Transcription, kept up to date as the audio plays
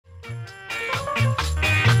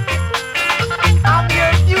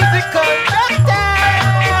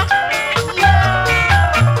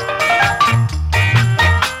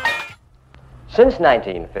Since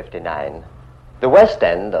 1959, the West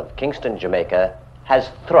End of Kingston, Jamaica has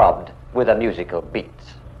throbbed with a musical beat.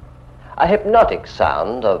 A hypnotic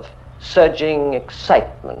sound of surging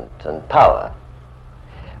excitement and power.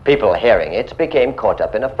 People hearing it became caught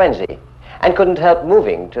up in a frenzy and couldn't help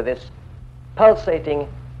moving to this pulsating,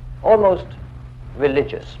 almost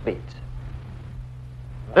religious beat.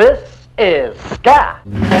 This is ska!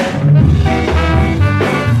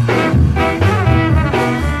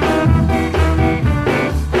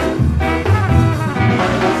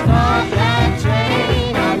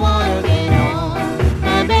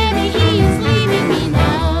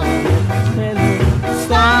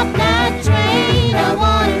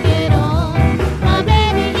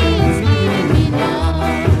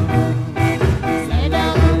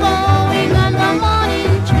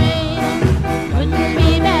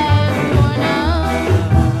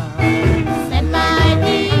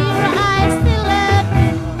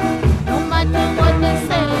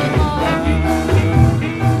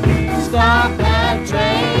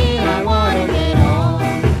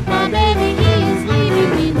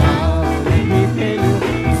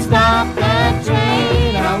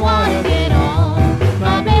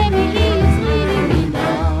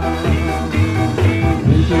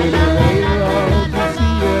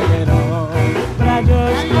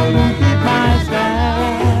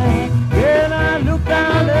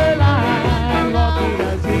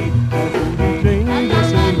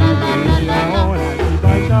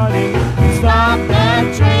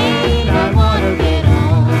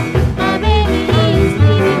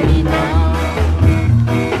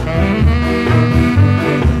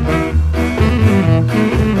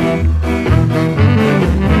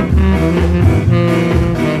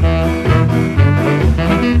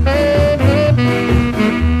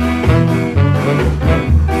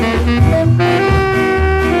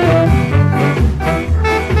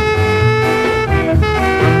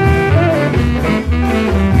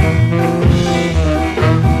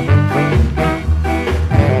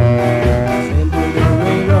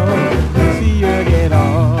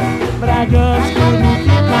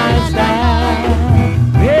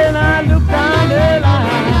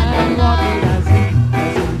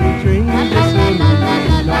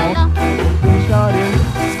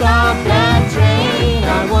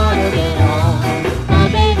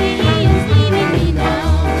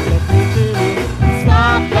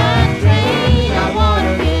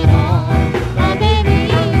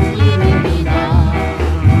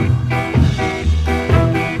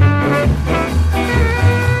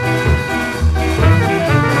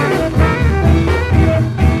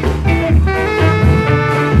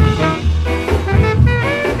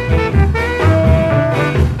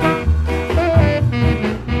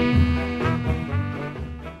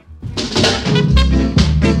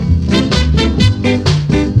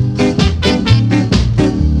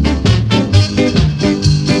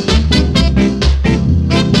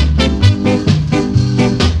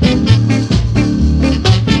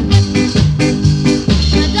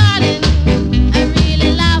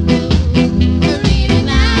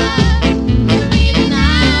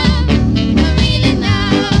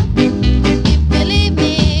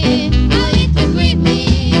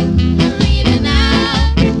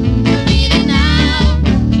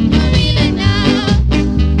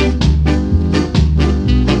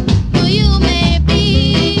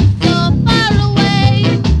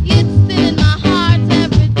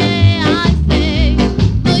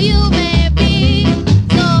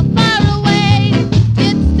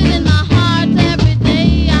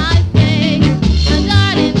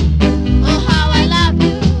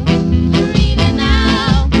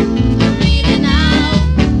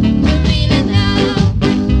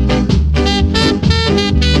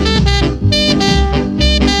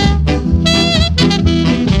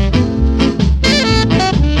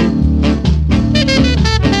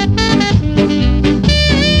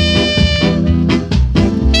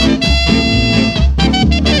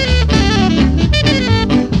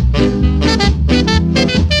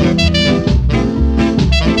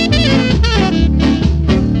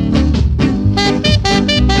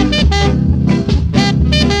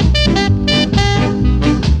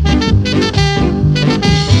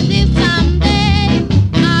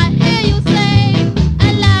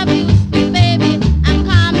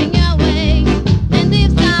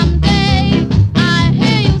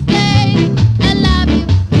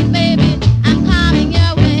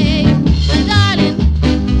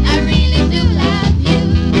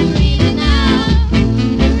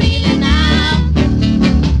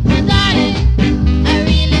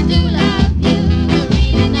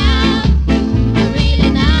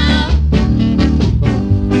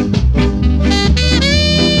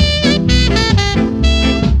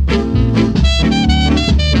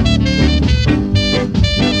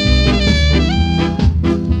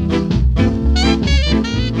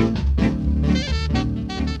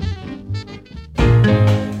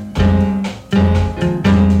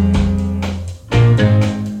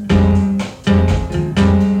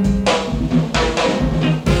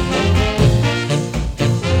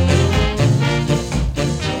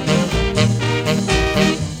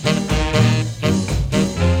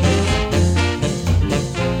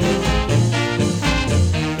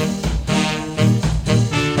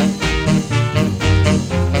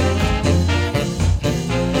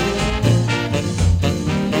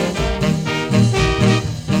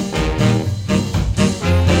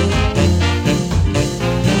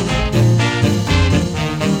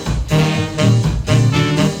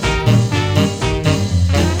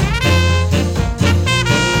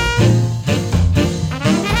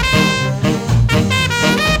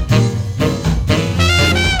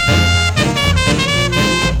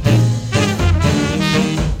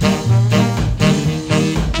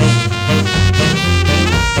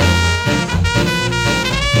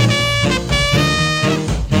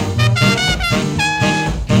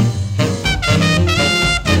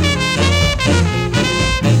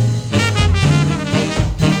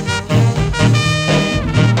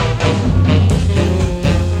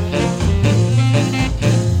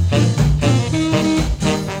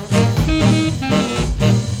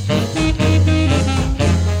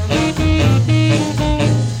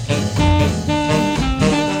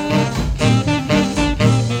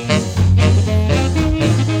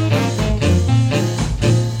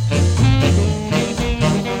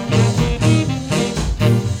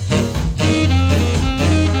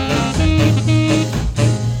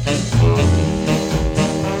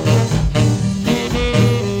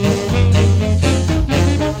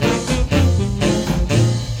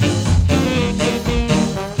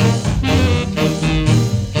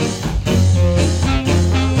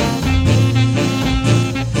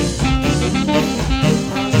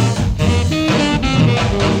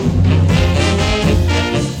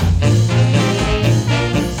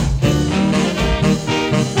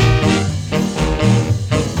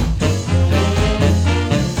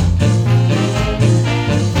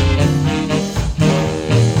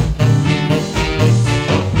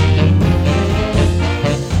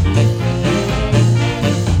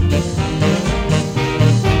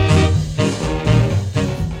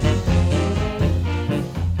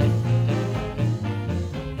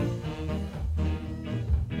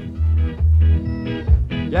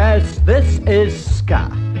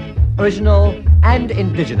 original and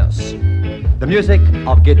indigenous. The music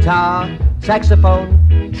of guitar,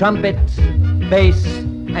 saxophone, trumpet, bass,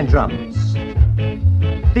 and drums.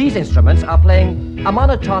 These instruments are playing a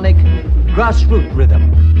monotonic, grassroots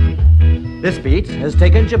rhythm. This beat has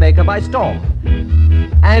taken Jamaica by storm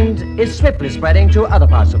and is swiftly spreading to other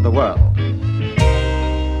parts of the world.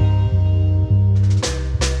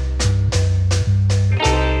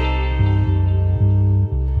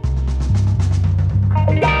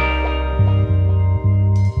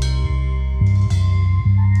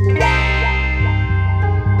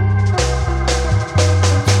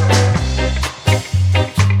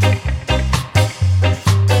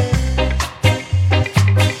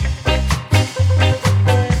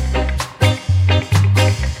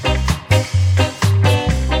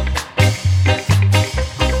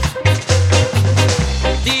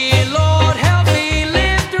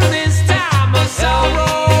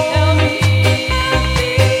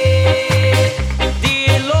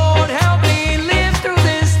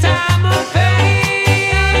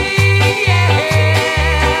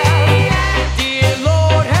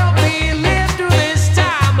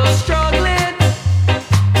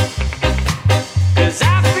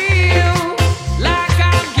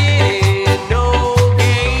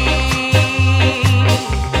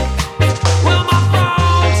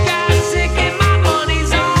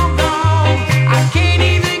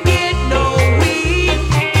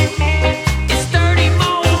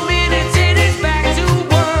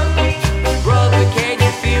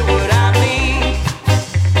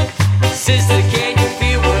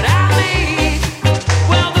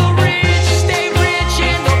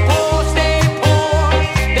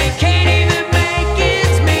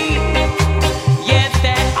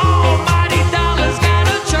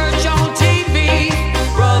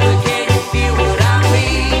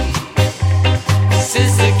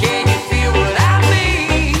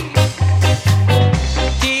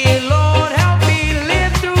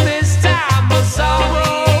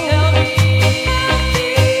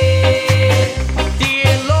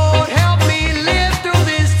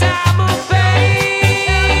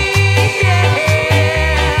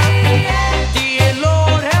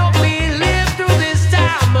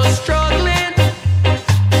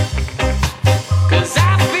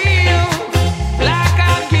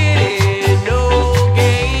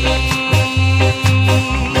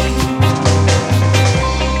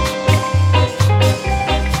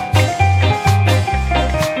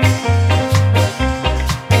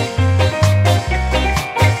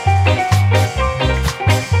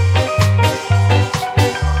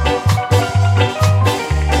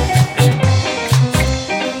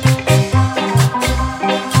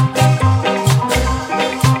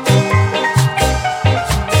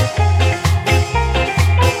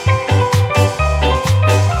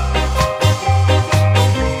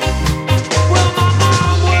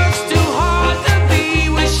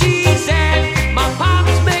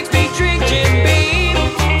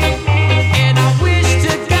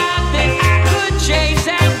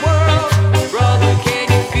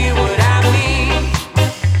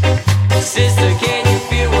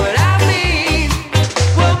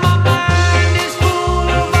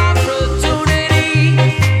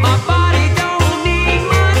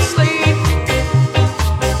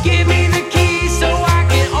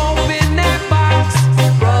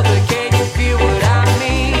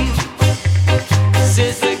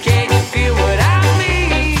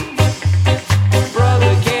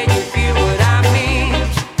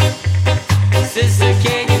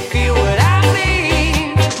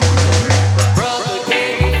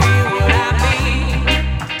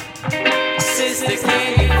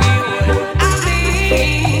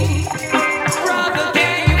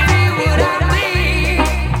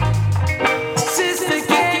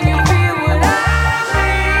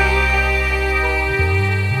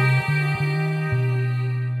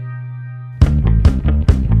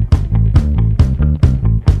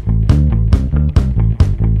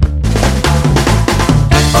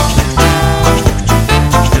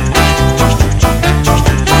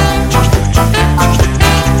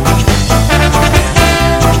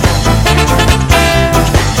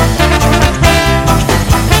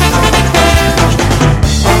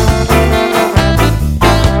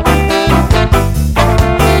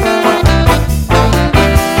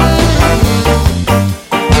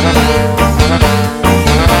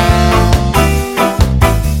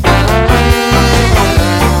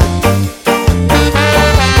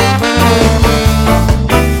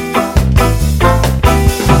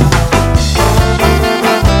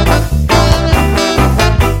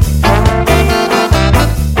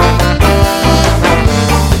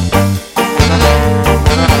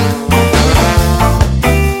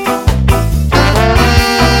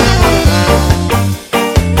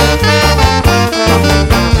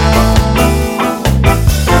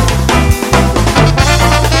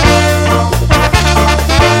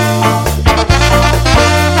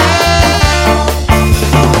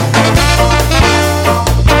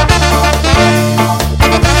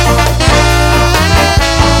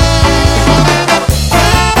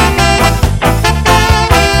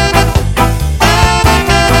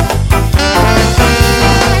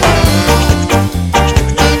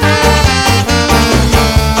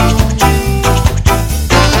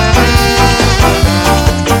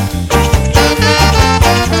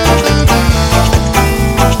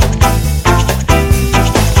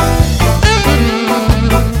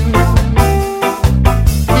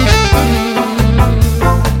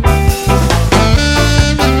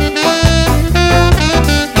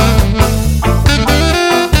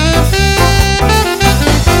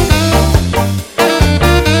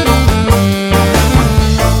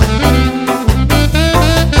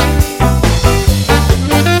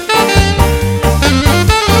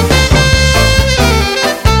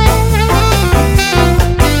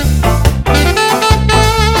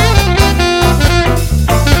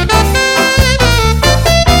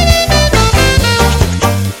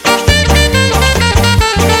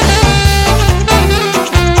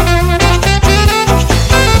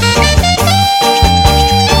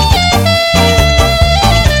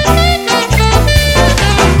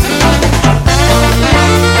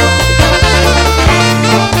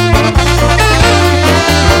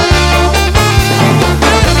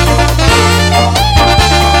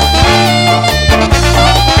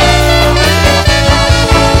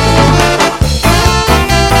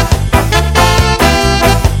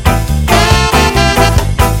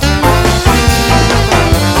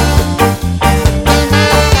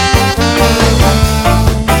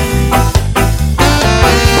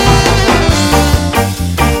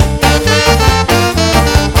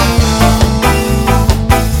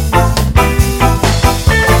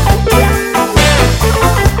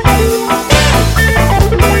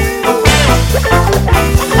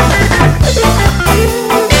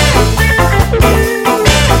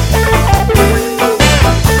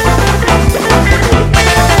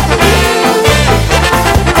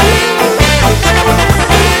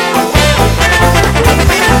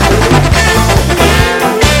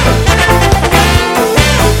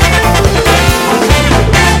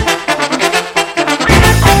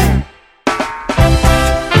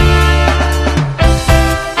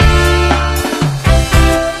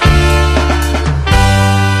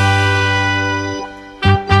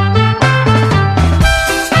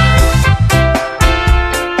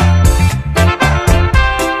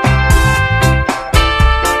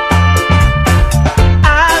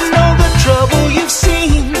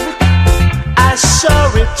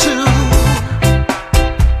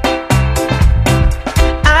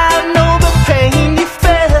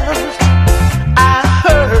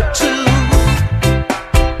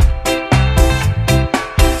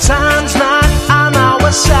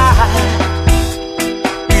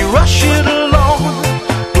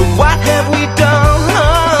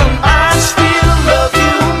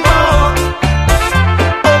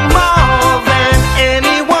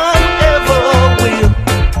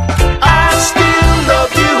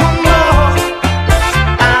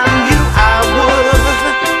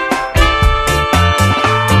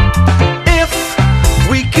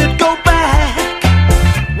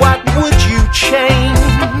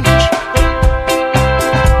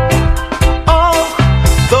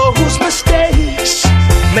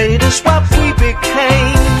 we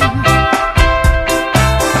became.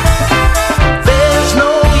 There's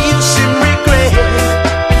no use in regret,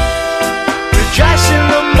 rejoicing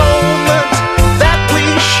the moment that we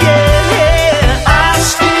share. I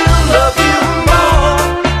still love you more,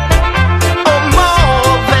 oh,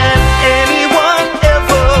 more than anyone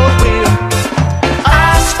ever will.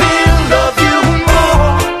 I still love you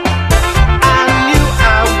more, I knew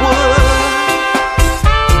I would.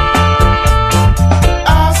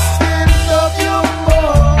 I still love you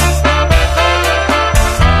more.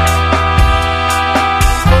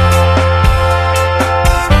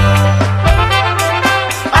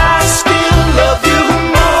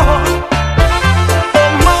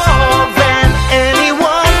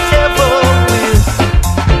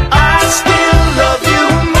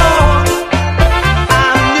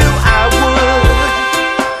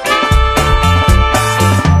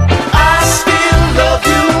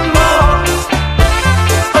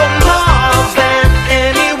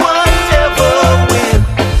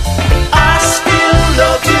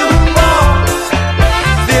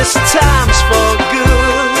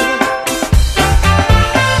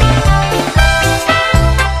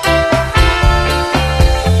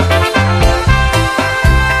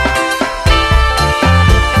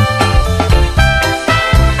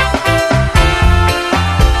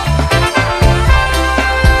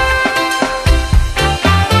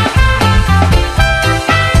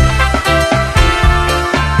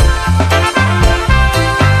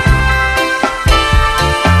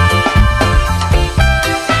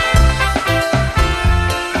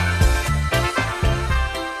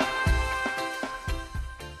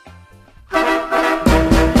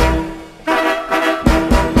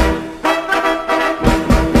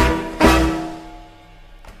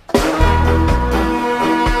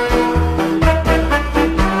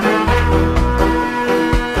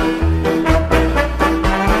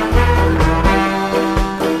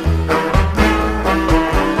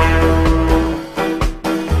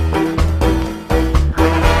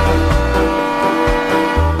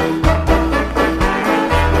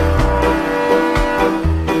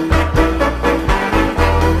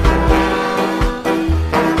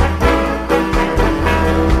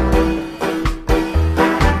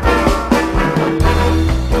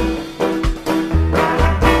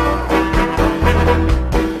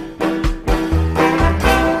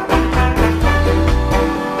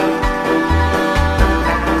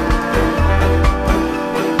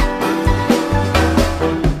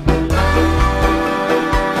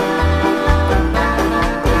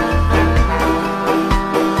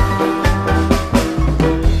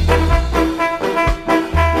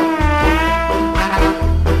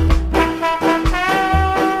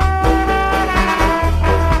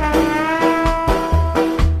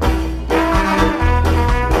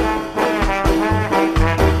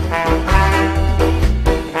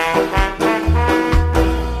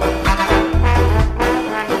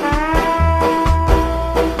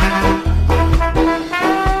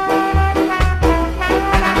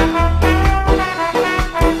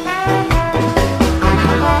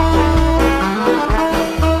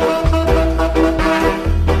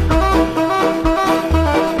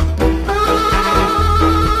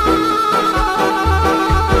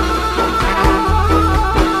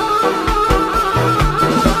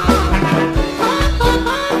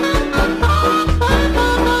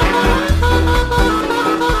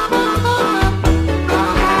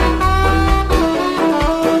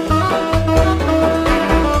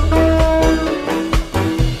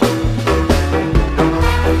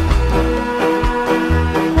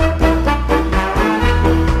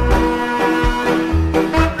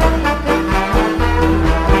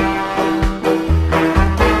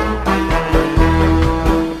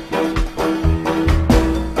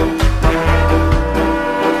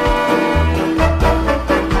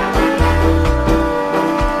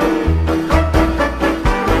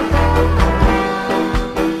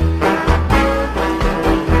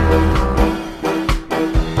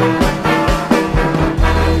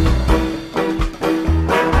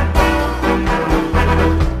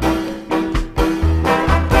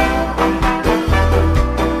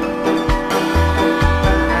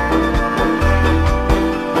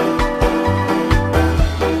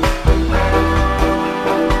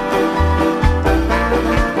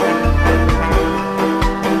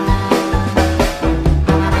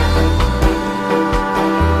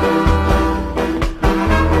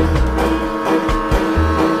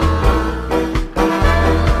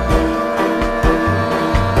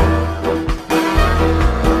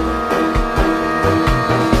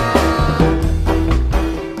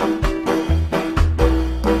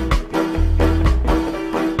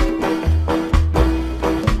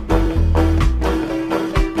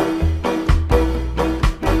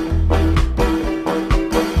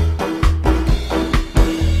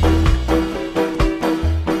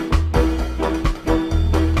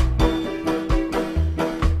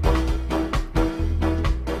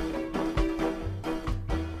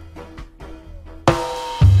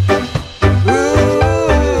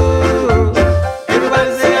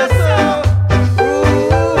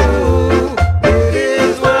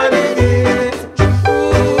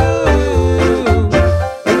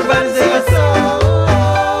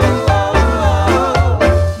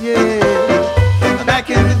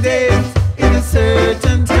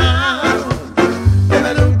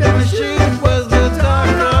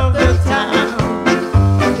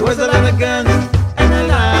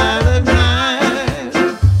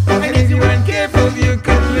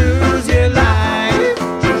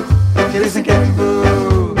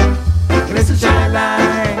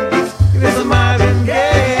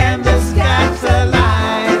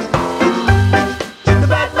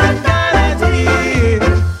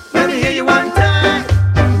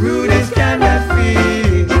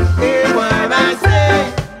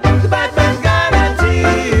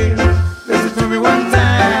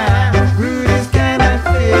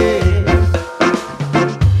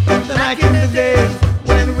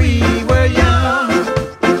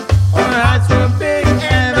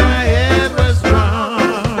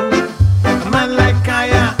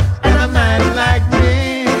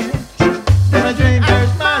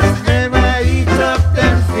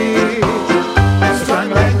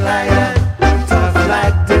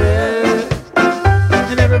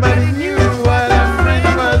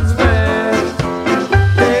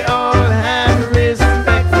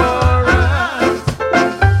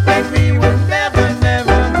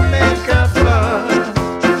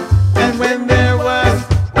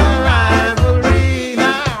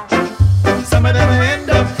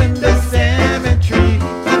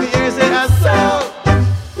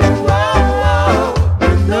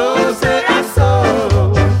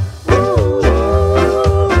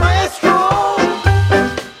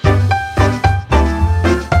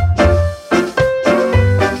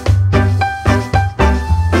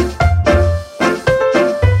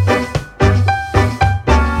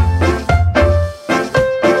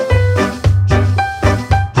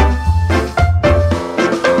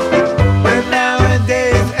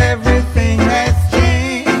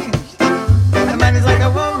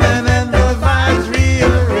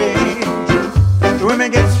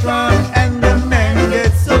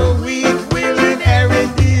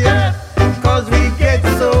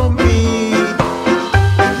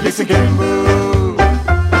 It's a gamble.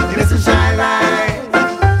 It is a shy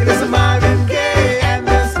line. It is a Marvin Gaye and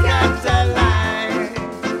the Scatterline.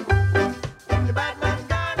 The Batman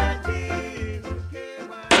gonna be.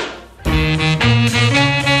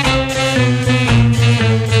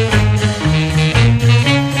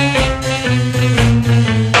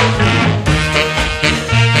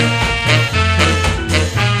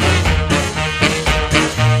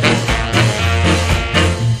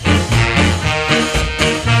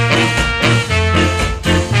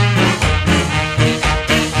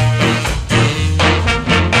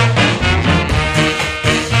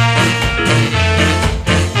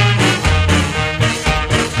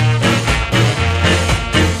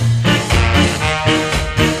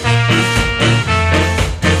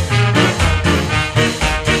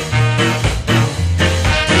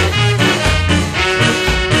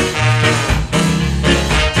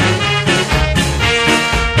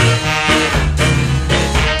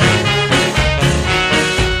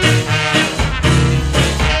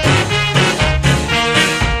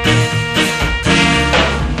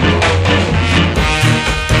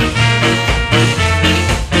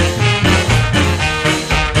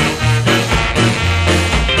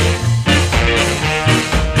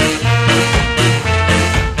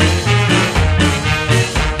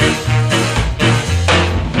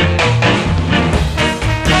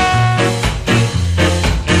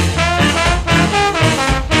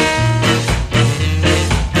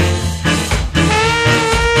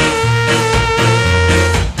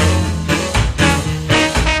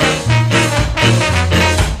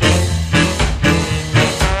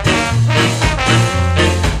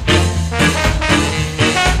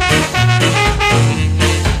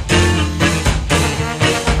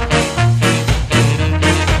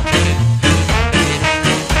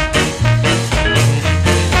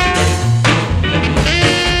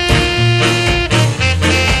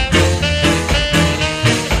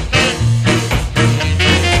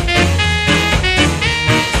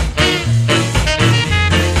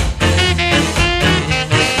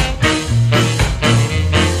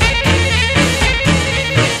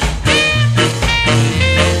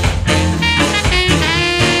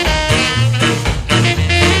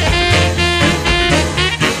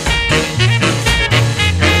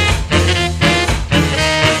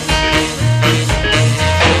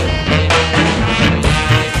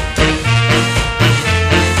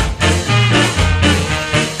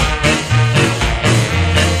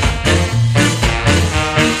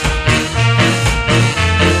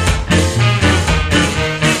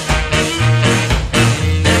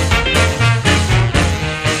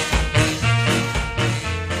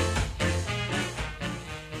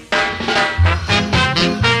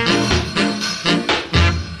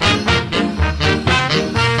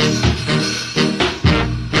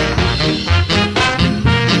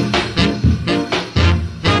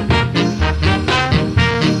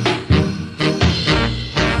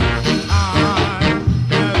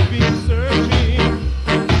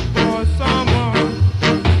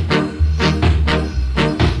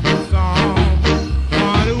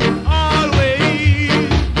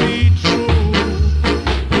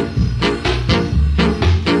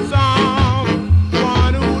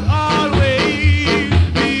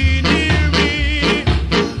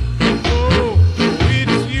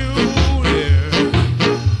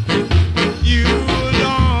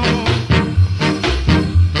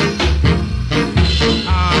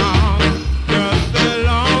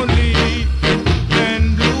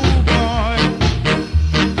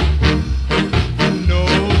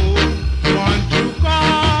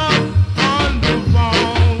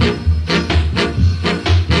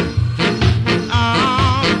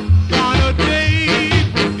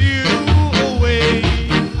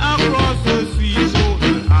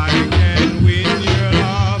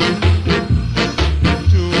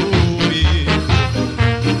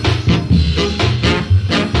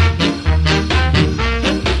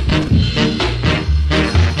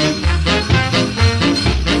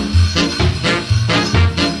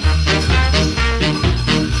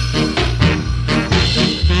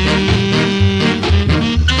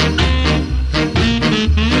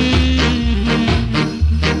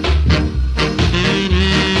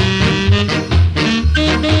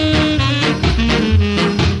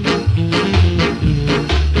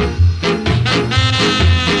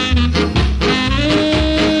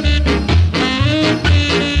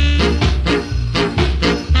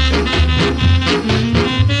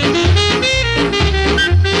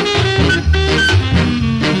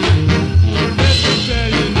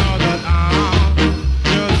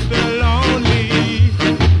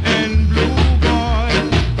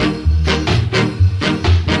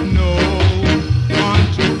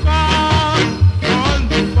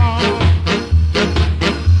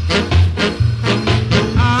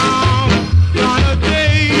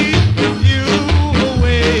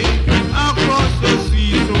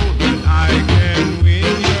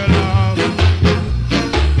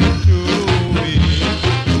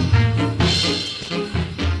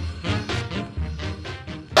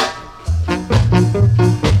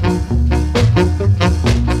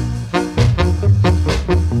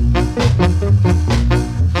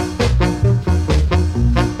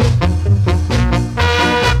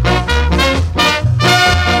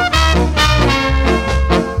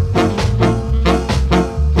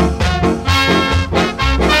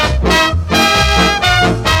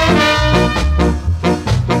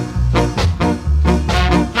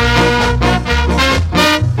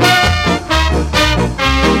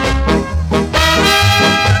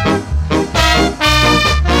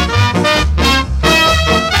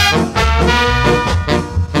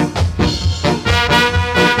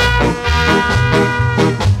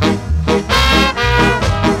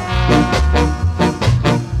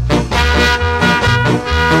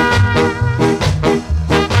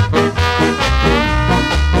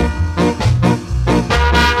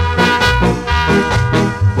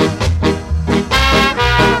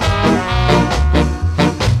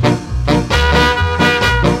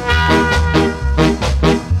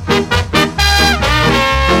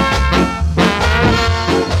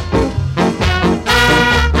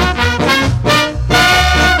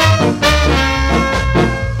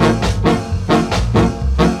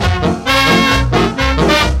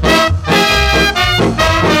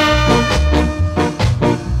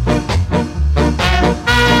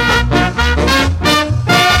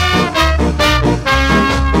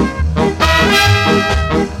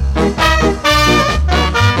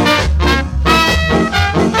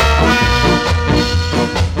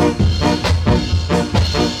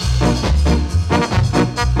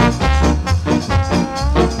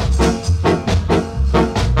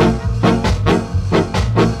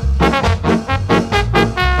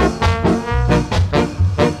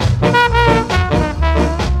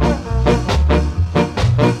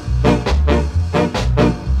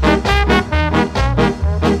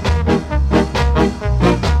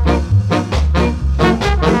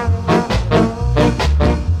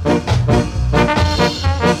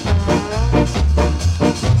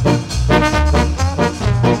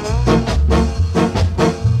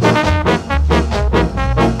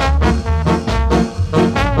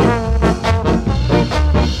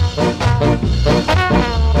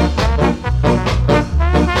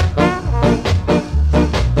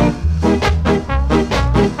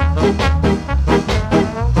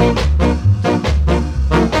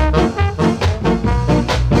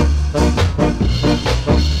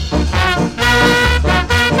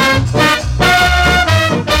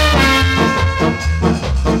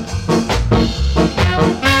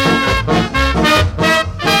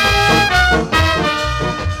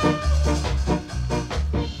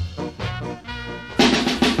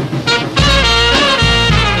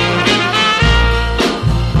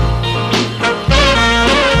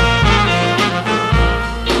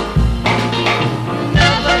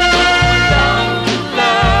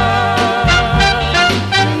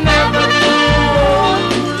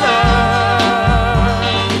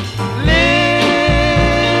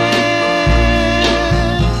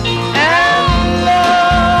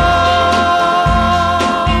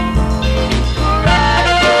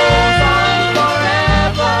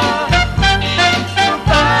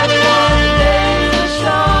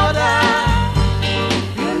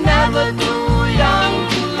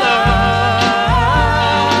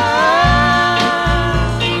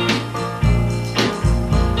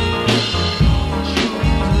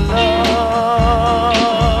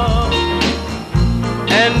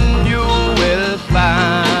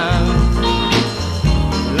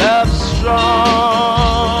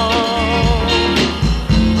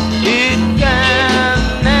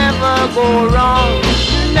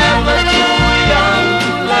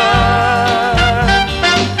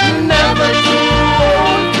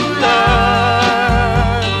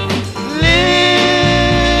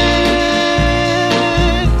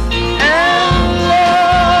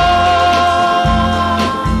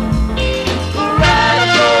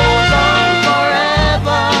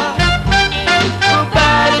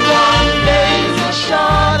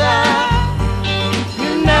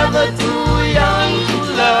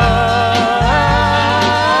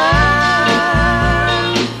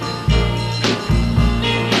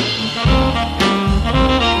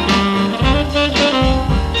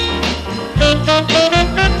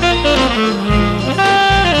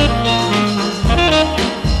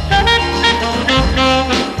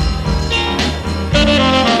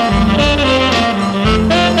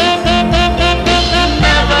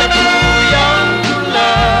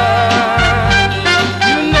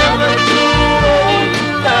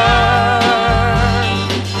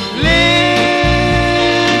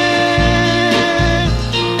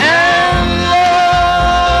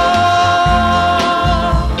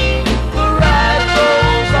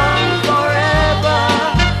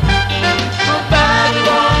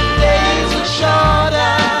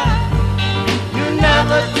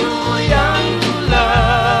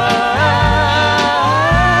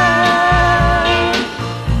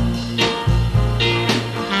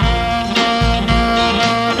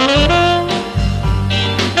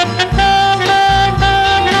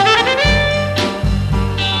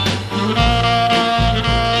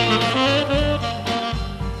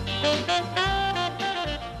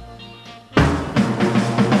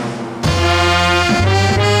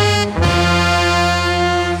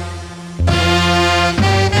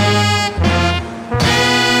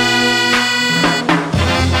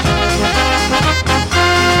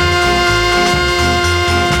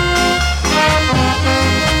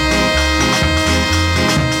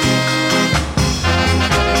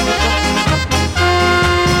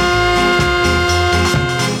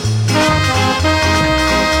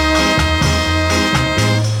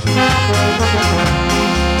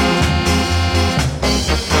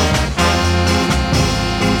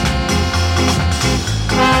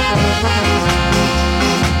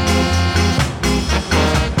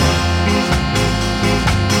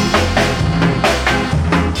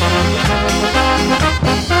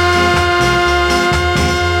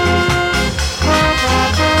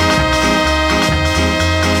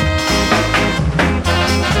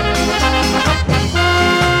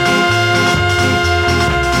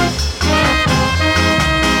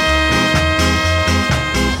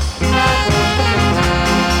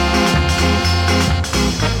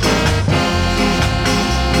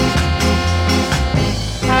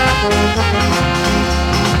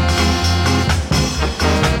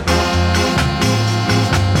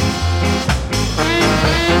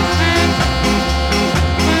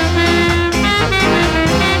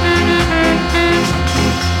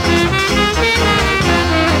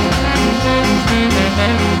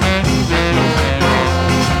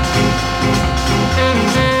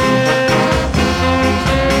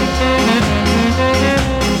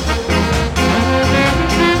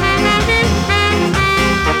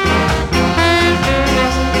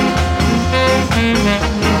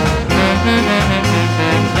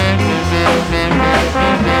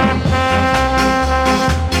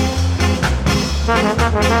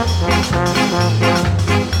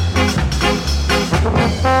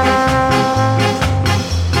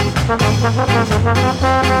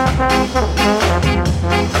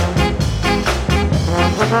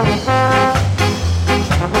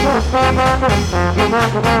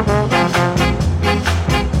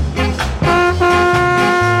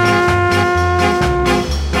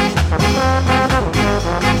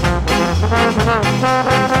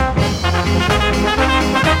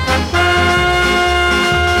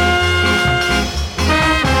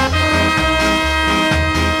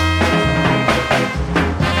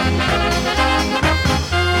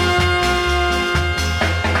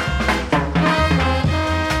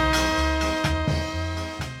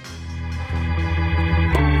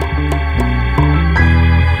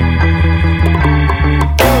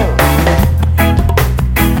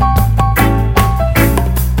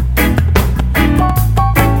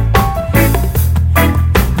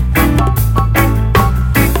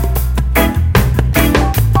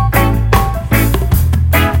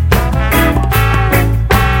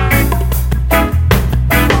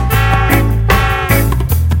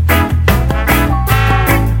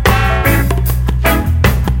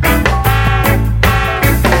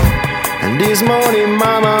 This morning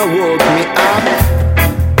mama woke me up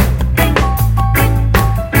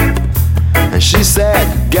and she said,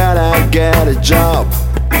 gotta get a job.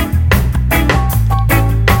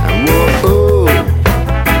 And whoa,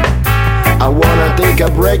 I wanna take a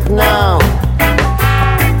break now.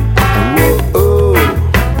 And whoa,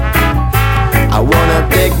 I wanna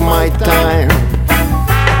take my time.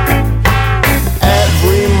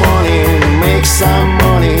 Every morning make some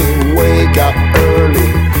money, wake up early.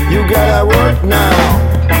 You gotta work now.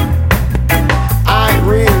 I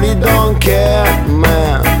really don't care,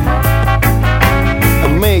 man.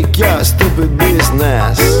 Make your stupid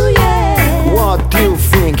business. Ooh, yeah. What you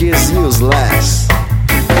think is useless.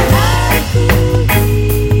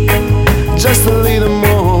 Just a little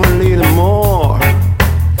more, a little more.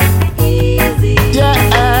 Easy.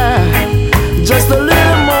 Yeah, just a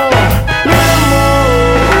little more, little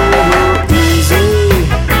more. Easy.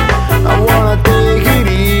 I wanna take it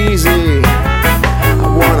easy. I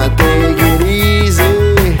wanna take it easy.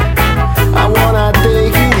 I wanna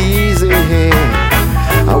take it easy.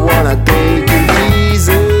 I wanna take it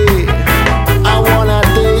easy. I wanna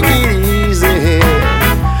take it easy.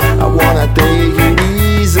 I wanna take it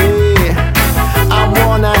easy. I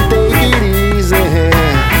wanna take it easy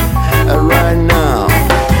right now.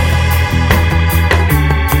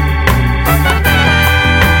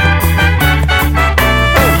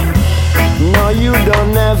 No, you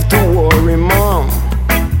don't have to worry, Mom.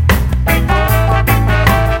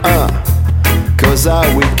 'Cause I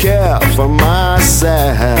will care for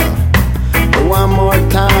myself. One more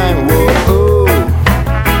time, whoa.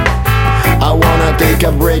 I wanna take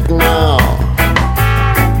a break now.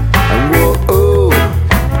 And whoa,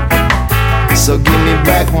 so give me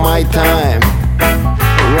back my time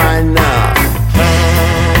right now.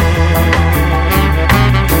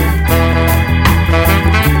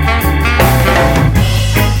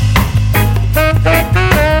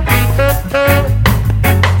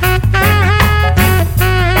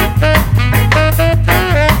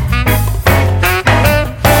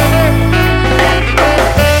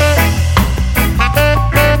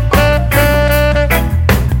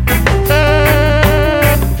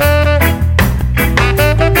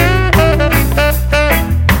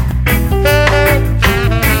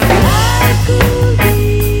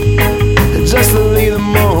 Just a little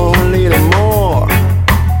more, a little more.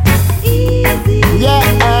 Easy.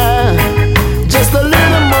 Yeah, just a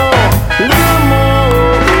little more,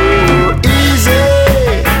 easy.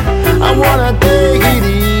 I wanna take it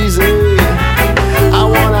easy. I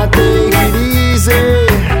wanna take it easy.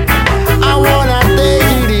 I wanna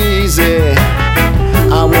take it easy.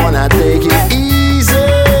 I wanna take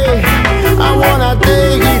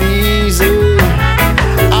it easy.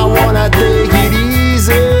 I wanna take it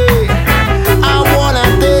easy. I wanna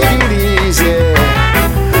take it easy.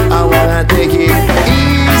 I wanna take it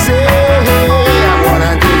easy. I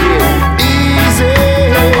wanna take it easy. I wanna take it easy.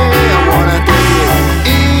 I wanna take it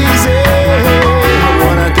easy. I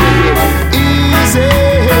wanna take it easy.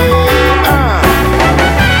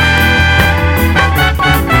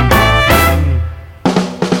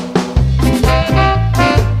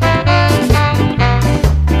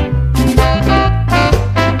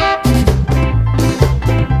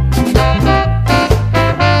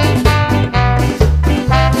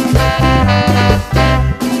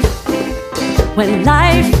 When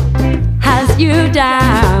life has you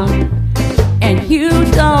down and you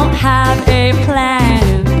don't have a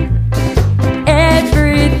plan,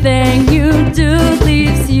 everything you do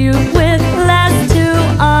leaves you with less to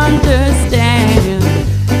understand.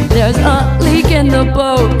 There's a leak in the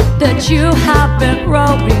boat that you have been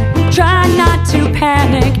rowing. Try not to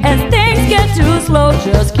panic as things get too slow,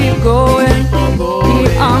 just keep going,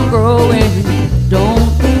 keep on growing,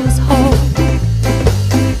 don't lose hope.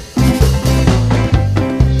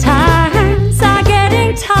 Times are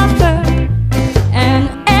getting tougher and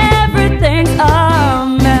everything's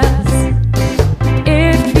a mess.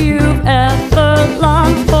 If you've ever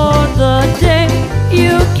longed for the day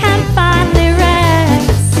you can finally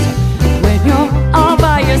rest, when you're all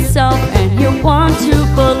by yourself and you want to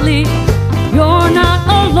believe you're not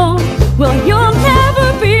alone, well, you'll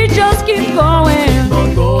never be, just keep going.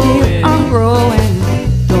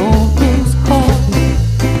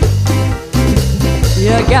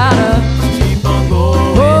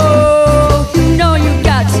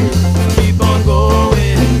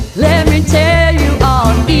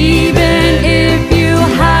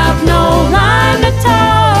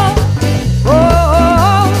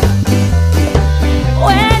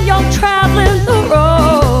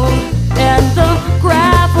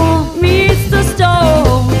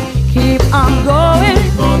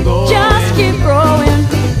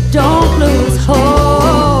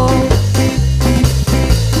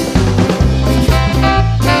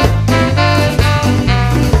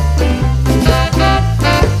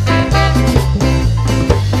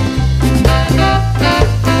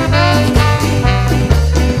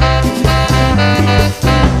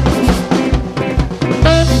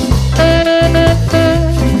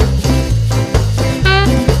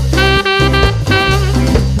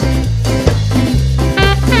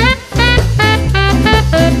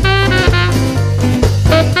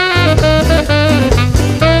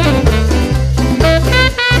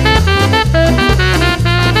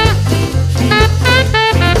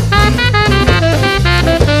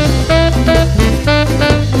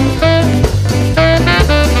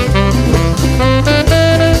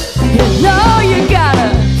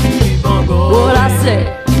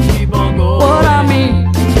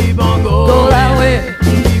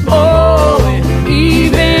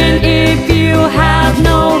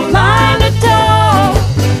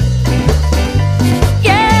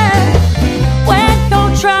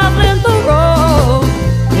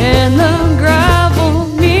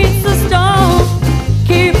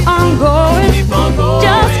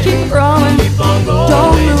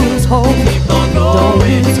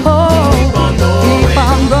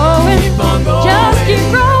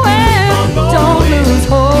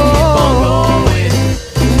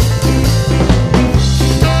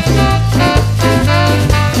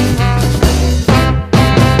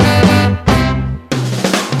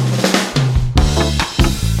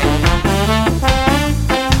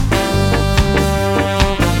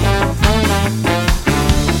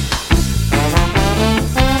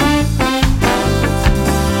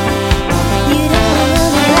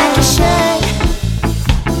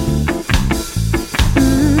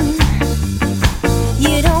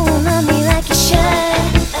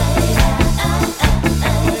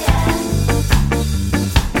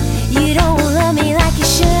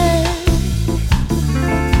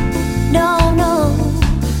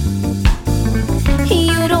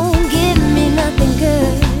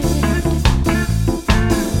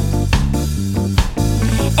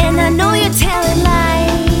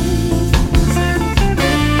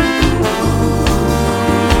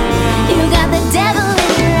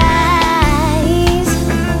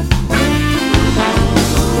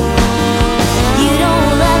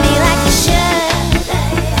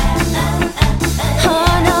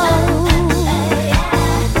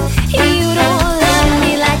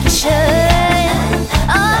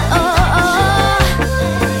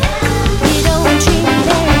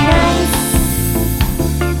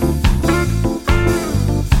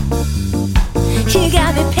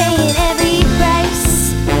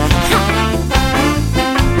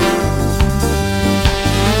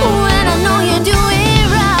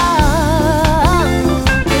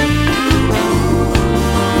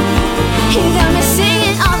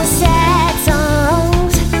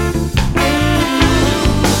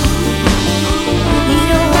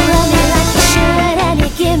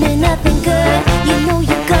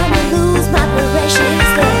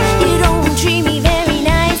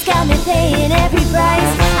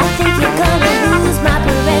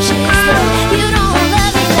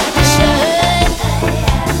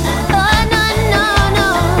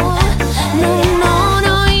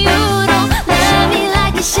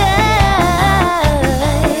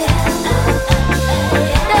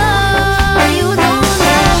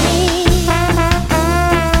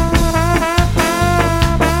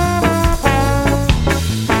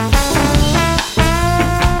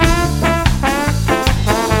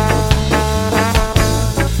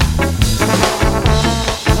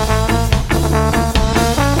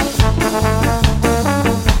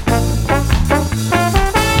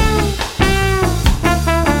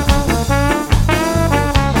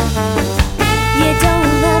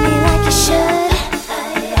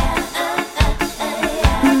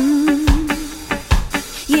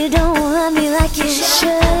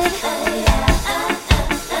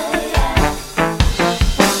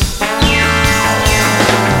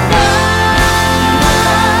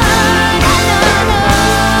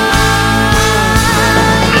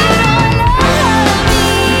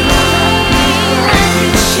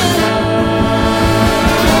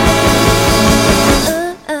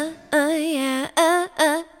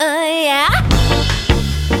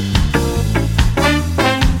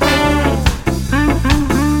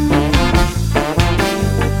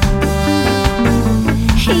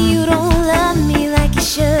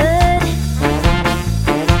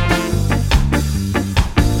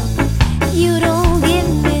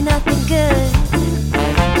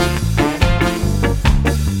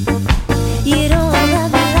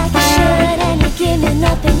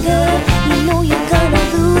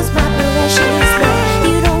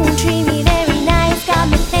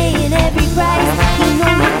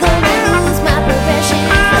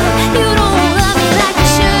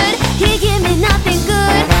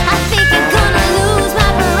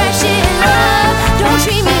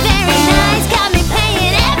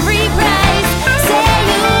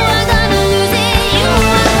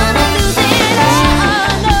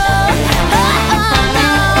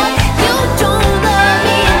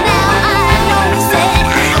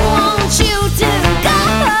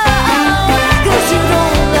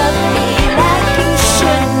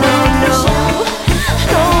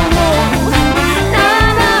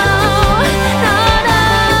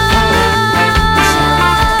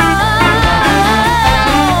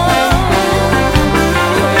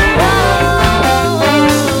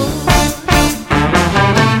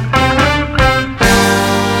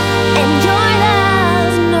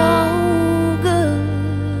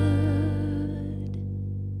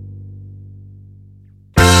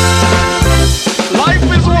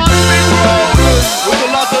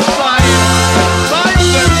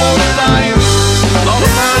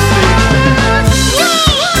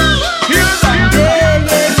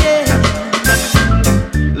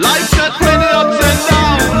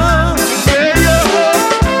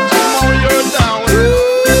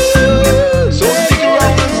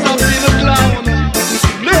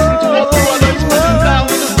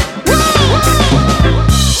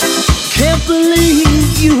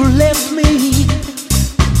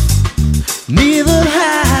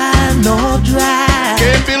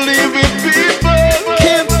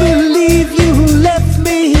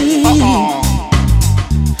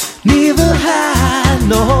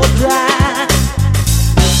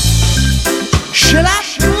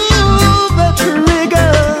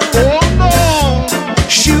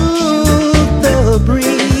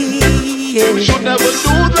 should never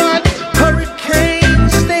do that.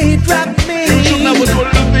 Hurricanes, they drop me. You should never do a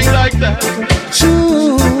little thing like that. To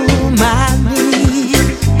my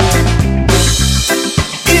knees.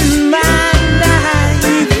 In my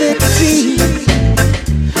naivety,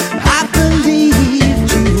 I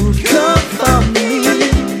believed you'd come for me.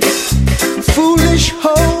 Foolish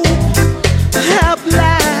hope, how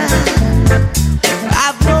blind.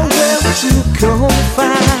 I've nowhere to go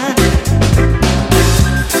find.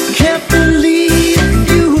 Can't believe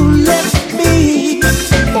you left me.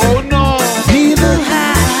 Oh no, Neither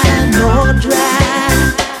high nor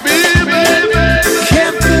dry. baby,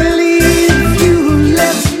 Can't believe you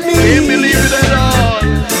left me. can't believe it at all.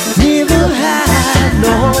 Neither high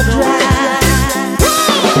nor dry.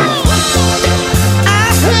 I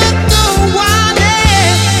heard the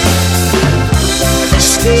warning.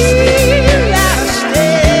 Still I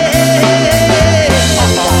stay.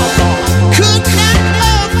 Could not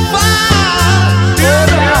afford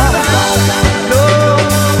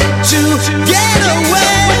to get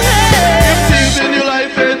away. If things in your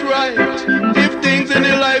life ain't right, if things in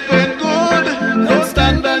your life ain't good, don't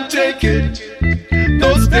stand and take it.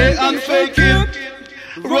 Don't stay and fake it.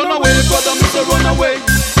 Run away, brother, Mr. Run away.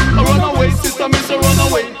 Run away, sister, Mr. Run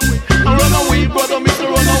away. Run away, brother, Mr.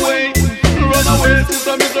 Run away. Run away,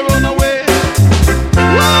 sister, Mr. Run away.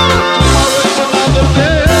 Tomorrow is another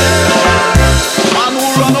day. Man who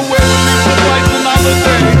run away will live to fight another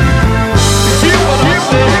day. Hear what I'm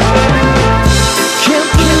saying? Can't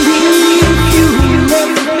believe you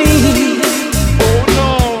left me. Oh no,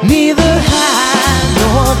 Neither high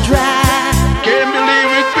nor dry. can't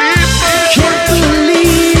believe it, people. Can't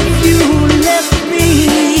believe you left me.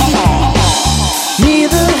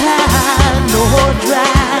 Neither high nor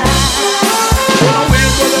dry. Run away,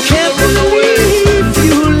 brother, Can't Mr. Run away. believe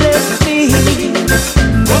you left me.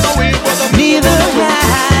 Run away, brother, Mr. Neither Run away.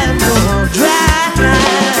 high nor dry.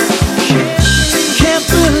 Can't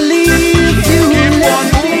believe you Keep on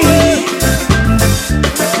left me. moving.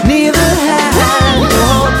 Neither high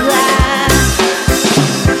nor dry.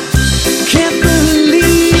 Can't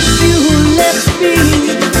believe you left me.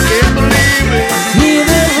 Can't believe it.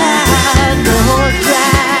 Neither high nor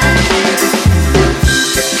dry.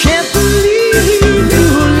 Can't believe you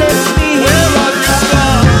left me. Where are you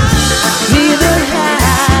gone? Neither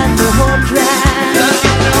high nor dry. That's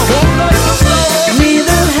it now. Hold on to flower.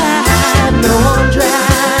 Neither high nor dry.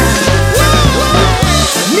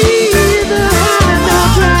 Neither high nor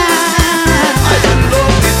dry. I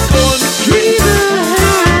love this gun. Neither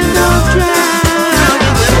high nor dry.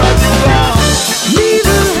 Where are you gone?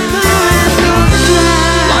 Neither high nor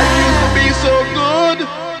dry. Life used to be so good.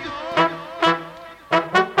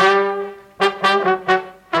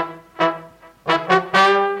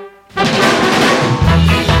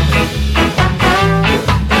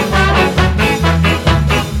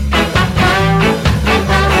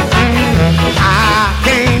 I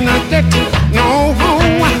can't get no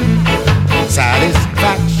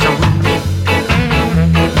satisfaction.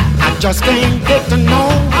 I just can't get no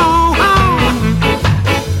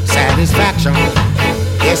satisfaction.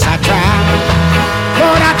 Yes, I tried.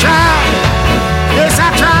 Lord, I tried. Yes, I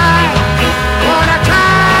tried. Lord, I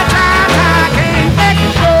tried. I can't let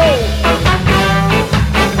go.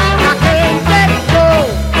 I can't let go.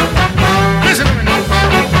 Listen to me now.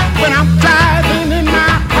 When I'm driving in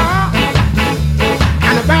my car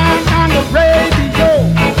and around on the radio,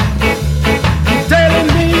 telling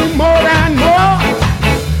me more and more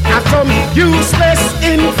of some useless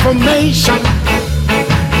information.